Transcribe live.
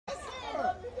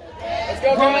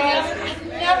Growing up, I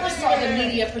never saw the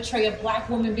media portray a black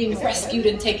woman being rescued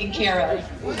and taken care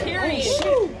of. Period.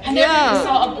 I never even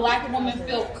saw a black woman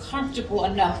feel comfortable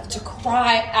enough to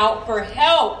cry out for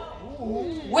help.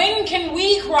 When can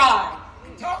we cry?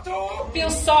 Feel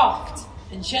soft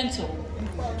and gentle,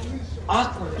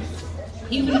 awkward,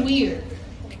 even weird.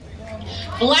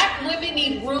 Black women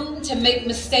need room to make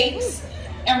mistakes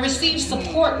and receive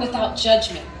support without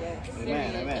judgment.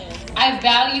 I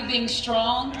value being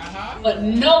strong, but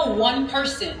no one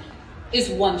person is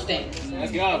one thing.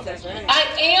 Let's go. I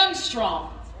am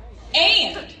strong,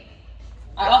 and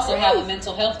I also have a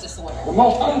mental health disorder. The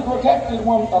most unprotected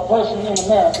person in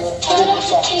America is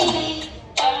black woman.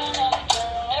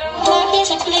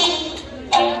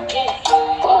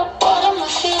 What am I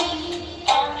feeling?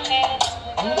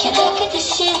 Can look at the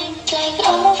ceiling like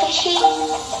I'm over here.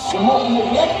 The most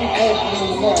neglected person in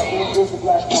America is the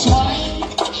black woman. It's mine,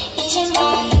 is it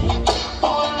mine? Who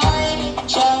am I to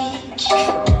judge?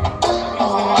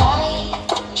 Oh,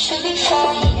 I should be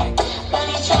fine, but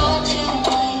it's all too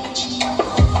much.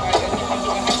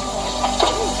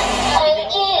 I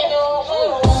get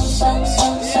overwhelmed.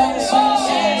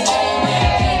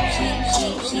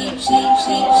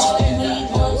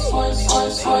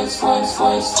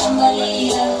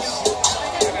 Somebody else.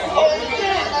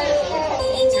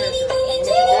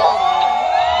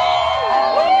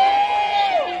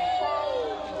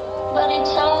 But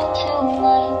it's all too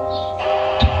much.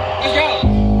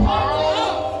 I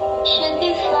should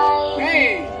be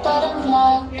fine, but I'm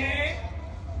not.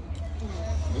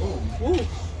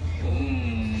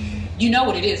 You know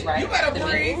what it is, right? You better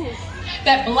breathe.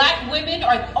 That black women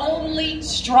are only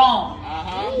strong.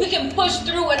 We can push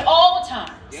through at all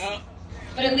times.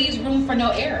 But it leaves room for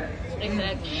no error.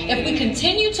 If we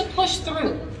continue to push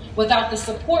through without the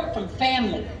support from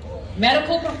family,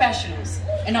 medical professionals,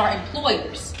 and our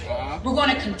employers, we're going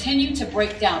to continue to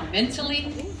break down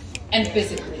mentally and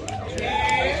physically.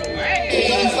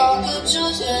 If I could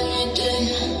choose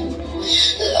anything,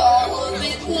 that I would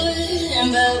be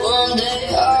quitting. But one day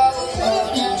I would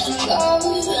fall into love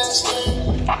and stay.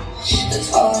 If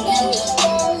fall into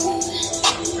love,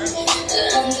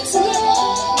 and it's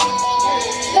love.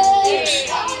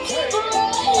 I keep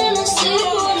writing and see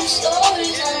all the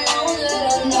stories I know that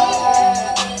I'm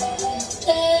not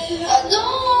there. I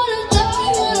don't wanna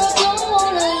die, but I don't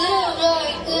wanna live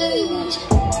like this.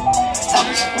 I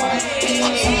just wanna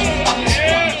feel something.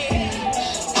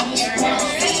 I just wanna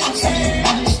feel something. I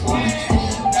just wanna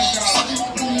feel something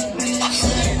really, really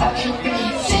good. I can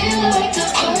really feel like the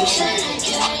person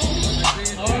again.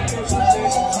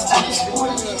 I just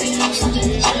wanna feel something.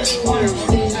 I just wanna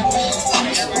feel.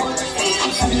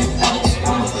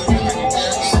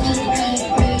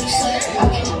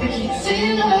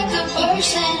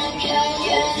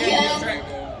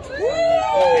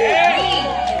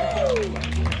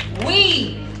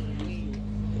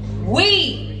 We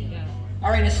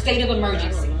are in a state of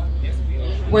emergency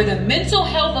where the mental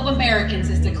health of Americans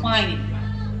is declining.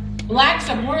 Blacks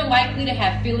are more likely to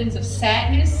have feelings of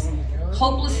sadness,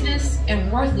 hopelessness, and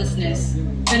worthlessness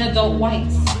than adult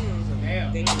whites.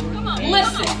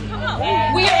 Listen,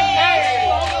 we are not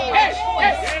stronger by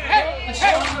choice, but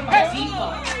stronger by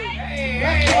default.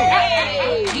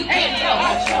 You can't tell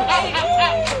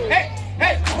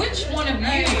which one of you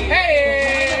is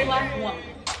a black woman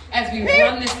as we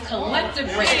run this collective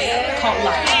race called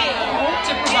life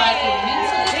to provide a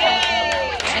mentally healthy